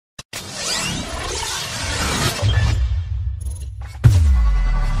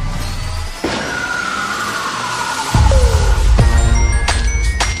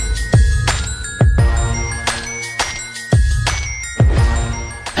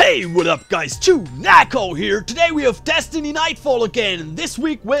Hey, what up guys, Nako here. Today we have Destiny Nightfall again, this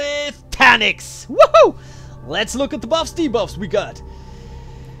week with Taniks. Woohoo! Let's look at the buffs, debuffs we got.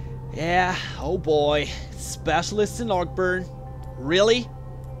 Yeah, oh boy. Specialists in arc burn. Really?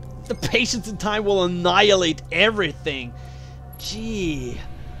 The patience and time will annihilate everything. Gee.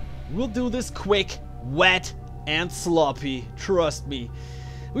 We'll do this quick, wet, and sloppy. Trust me.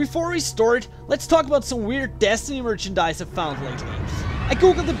 Before we start, let's talk about some weird Destiny merchandise I found lately. I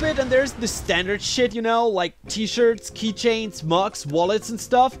googled a bit and there's the standard shit, you know, like t-shirts, keychains, mugs, wallets and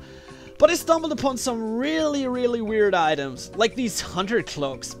stuff. But I stumbled upon some really weird items, like these hunter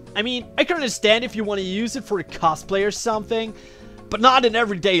cloaks. I mean, I can understand if you want to use it for a cosplay or something, but not in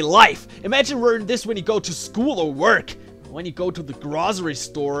everyday life. Imagine wearing this when you go to school or work, when you go to the grocery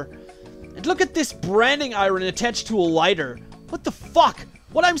store. And look at this branding iron attached to a lighter. What the fuck?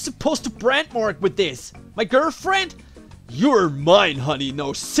 What am I supposed to brand mark with this? My girlfriend? You're mine, honey.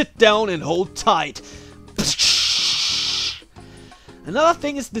 Now sit down and hold tight. Another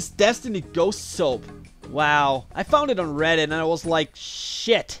thing is this Destiny Ghost soap. Wow. I found it on Reddit and I was like,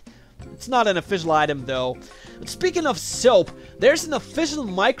 shit. It's not an official item though. But speaking of soap, there's an official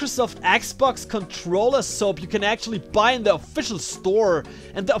Microsoft Xbox controller soap you can actually buy in the official store.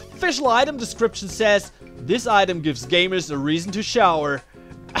 And the official item description says, this item gives gamers a reason to shower.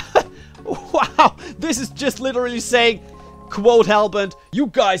 Wow, this is just literally saying, quote Hellbent, you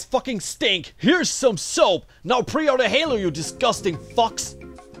guys fucking stink. Here's some soap. Now pre-order Halo, you disgusting fucks.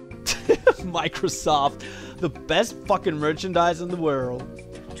 Microsoft, the best fucking merchandise in the world.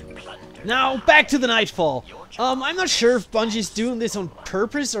 Now, back to the Nightfall. I'm not sure if Bungie's doing this on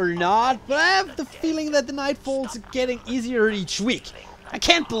purpose or not, but I have the feeling that the Nightfalls are getting easier each week. I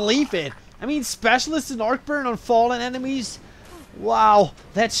can't believe it. I mean, specialists in arc burn on fallen enemies? Wow,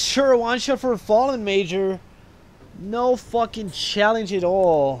 that's sure a one-shot for a fallen major. No fucking challenge at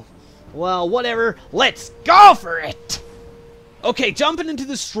all. Well, whatever. Let's go for it! Okay, jumping into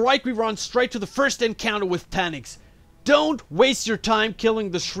the strike, we run straight to the first encounter with Taniks. Don't waste your time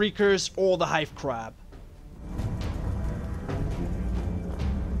killing the Shriekers or the Hive Crab.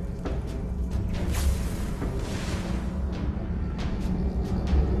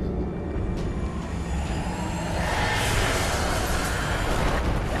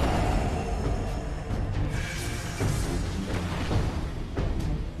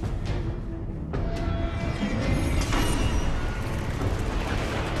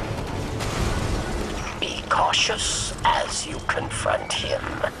 Cautious as you confront him.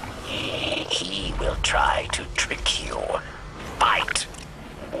 He will try to trick you. Fight.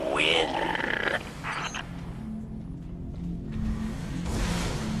 Win.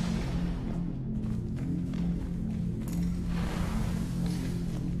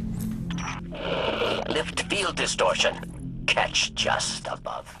 Lift field distortion. Catch just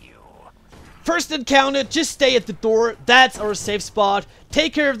above you. First encounter, just stay at the door. That's our safe spot.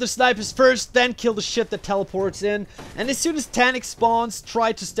 Take care of the snipers first, then kill the shit that teleports in. And as soon as Taniks spawns,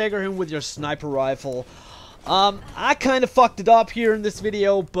 try to stagger him with your sniper rifle. I kind of fucked it up here in this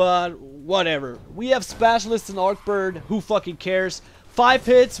video, but whatever. We have specialists in Arcbird, who fucking cares. 5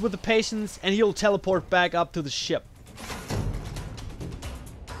 hits with the patience, and he'll teleport back up to the ship.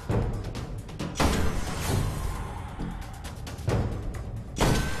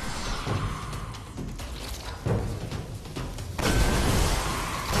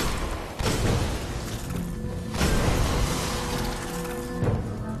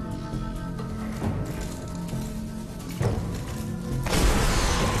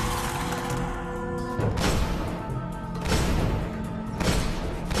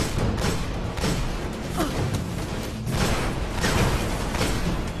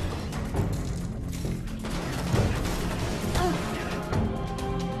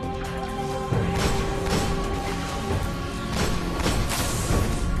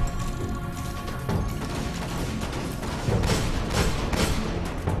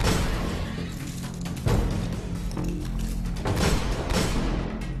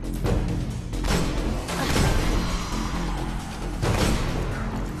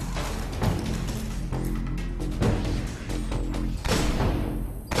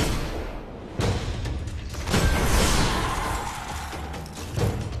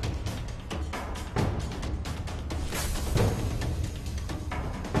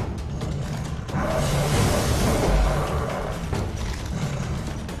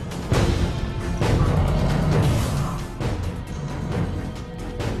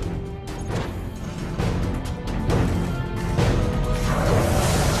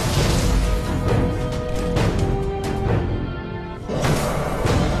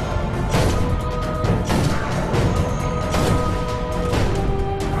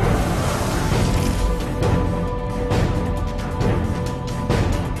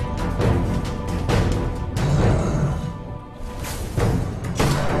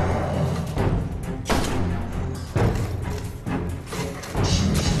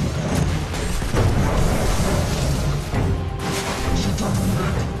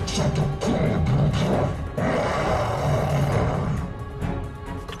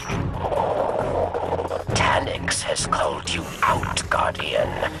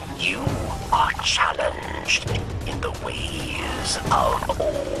 You are challenged in the ways of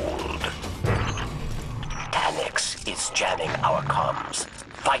old. Taniks is jamming our comms.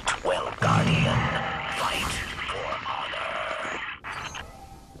 Fight well, Guardian. Fight for honor.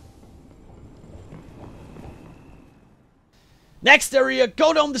 Next area,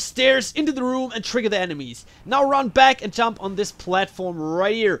 go down the stairs into the room and trigger the enemies. Now run back and jump on this platform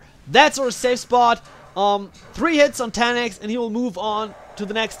right here. That's our safe spot. 3 hits on Taniks and he will move on to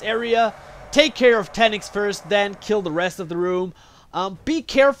the next area. Take care of Taniks first, then kill the rest of the room. Be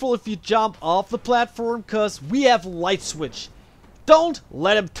careful if you jump off the platform, because we have light switch. Don't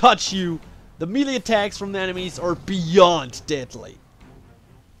let him touch you. The melee attacks from the enemies are beyond deadly.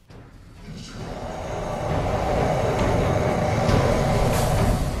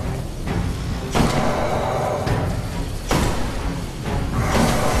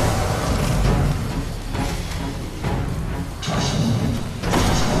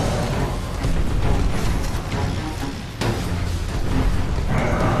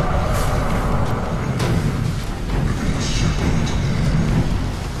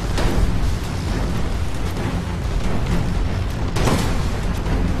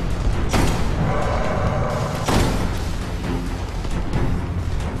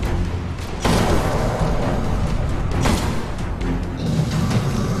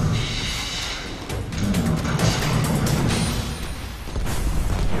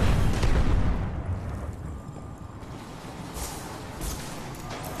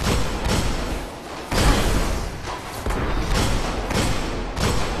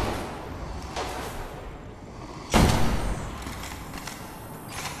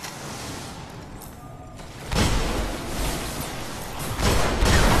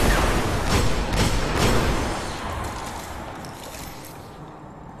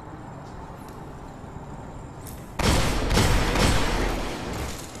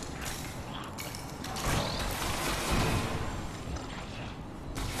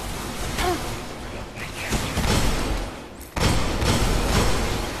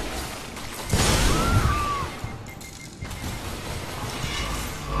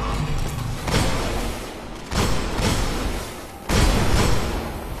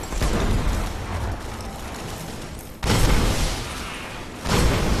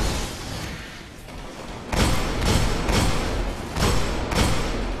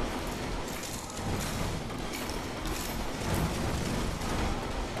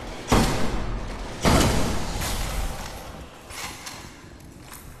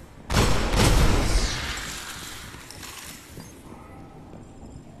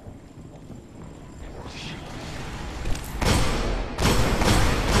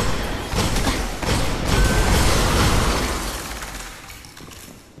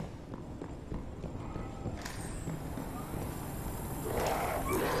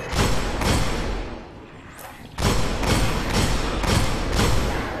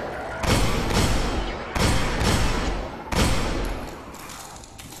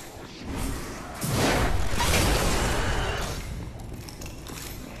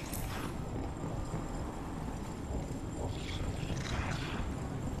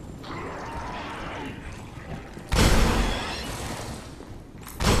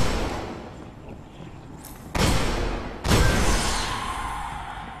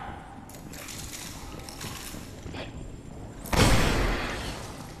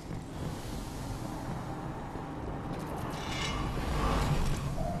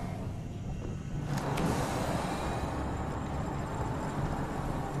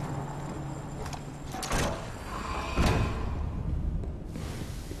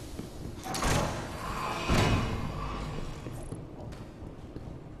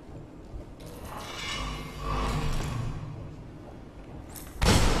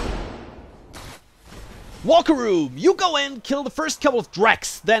 Walker room. You go in, kill the first couple of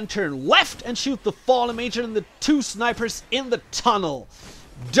Drex, then turn left and shoot the fallen major and the 2 snipers in the tunnel.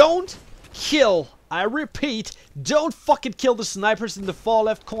 Don't kill, I repeat, don't fucking kill the snipers in the far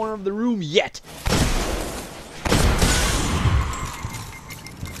left corner of the room yet.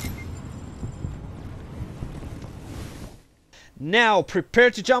 Now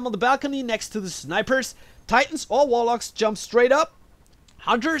prepare to jump on the balcony next to the snipers. Titans or Warlocks jump straight up.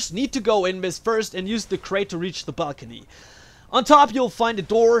 Hunters need to go in mist first and use the crate to reach the balcony. On top you'll find a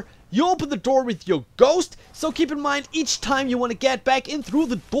door. You open the door with your ghost, so keep in mind each time you want to get back in through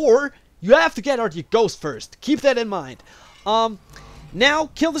the door, you have to get out your ghost first. Keep that in mind.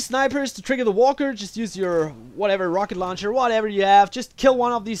 Now kill the snipers to trigger the walker. Just use your whatever rocket launcher, whatever you have. Just kill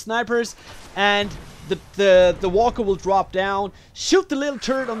one of these snipers and the walker will drop down. Shoot the little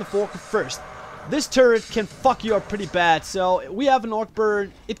turret on the walker first. this turret can fuck you up pretty bad. So we have an orc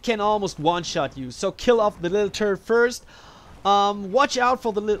bird. It can almost one-shot you. So kill off the little turret first. Watch out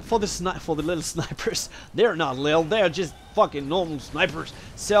for the little snipers. They're not little. They're just fucking normal snipers.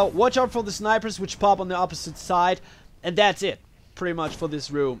 So watch out for the snipers which pop on the opposite side. And that's it. Pretty much for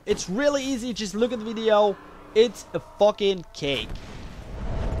this room. It's really easy. Just look at the video. It's a fucking cake.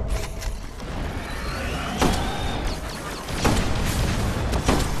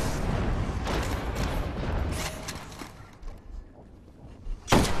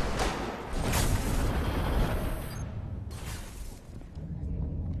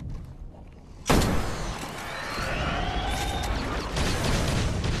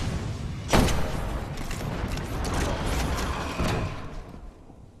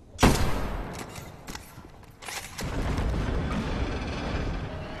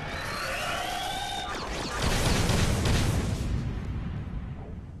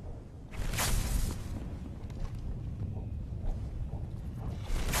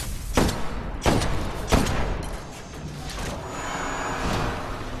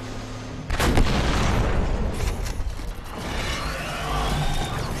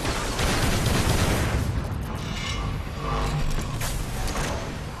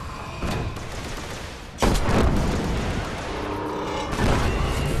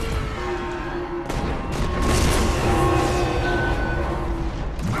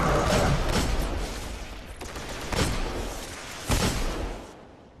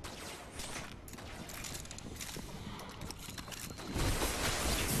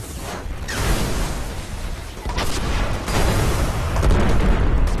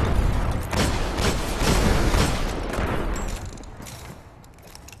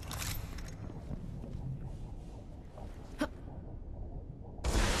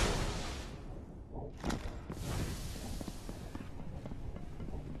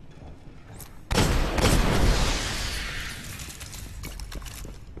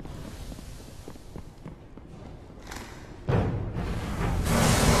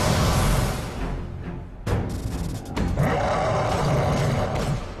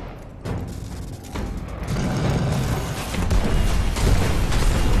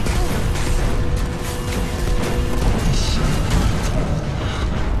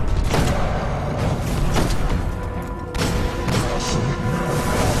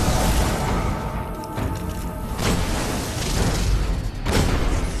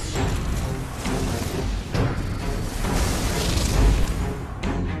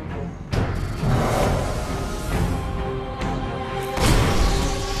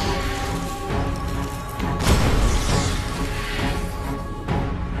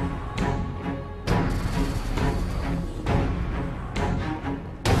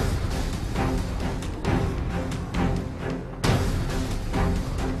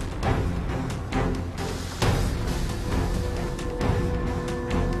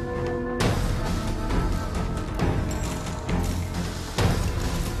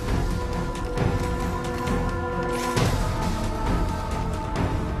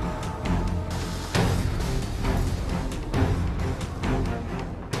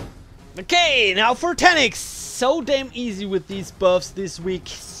 Okay, now for Taniks. So damn easy with these buffs this week.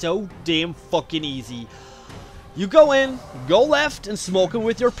 So damn fucking easy. You go in, go left, and smoke him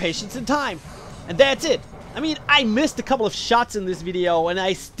with your patience and time. And that's it. I mean, I missed a couple of shots in this video, and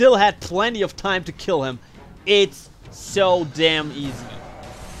I still had plenty of time to kill him. It's so damn easy.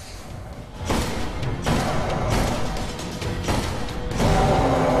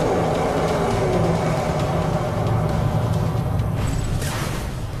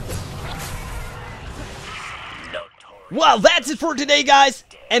 Well, that's it for today, guys.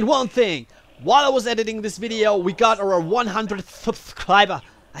 And one thing, while I was editing this video, we got our 100th subscriber.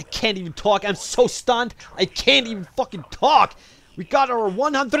 I can't even talk. I'm so stunned. I can't even fucking talk. We got our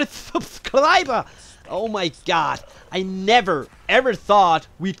 100th subscriber. Oh my god. I never, ever thought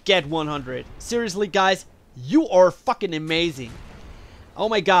we'd get 100. Seriously, guys, you are fucking amazing. Oh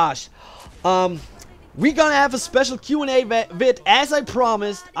my gosh. We're gonna have a special Q&A vid as I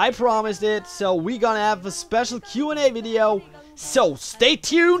promised. I promised it. So we're gonna have a special Q&A video. So stay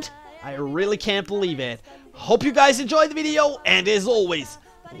tuned. I really can't believe it. Hope you guys enjoyed the video. And as always,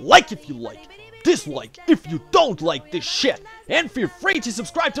 like if you like, dislike if you don't like this shit. And feel free to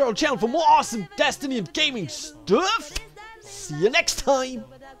subscribe to our channel for more awesome Destiny and gaming stuff. See you next time.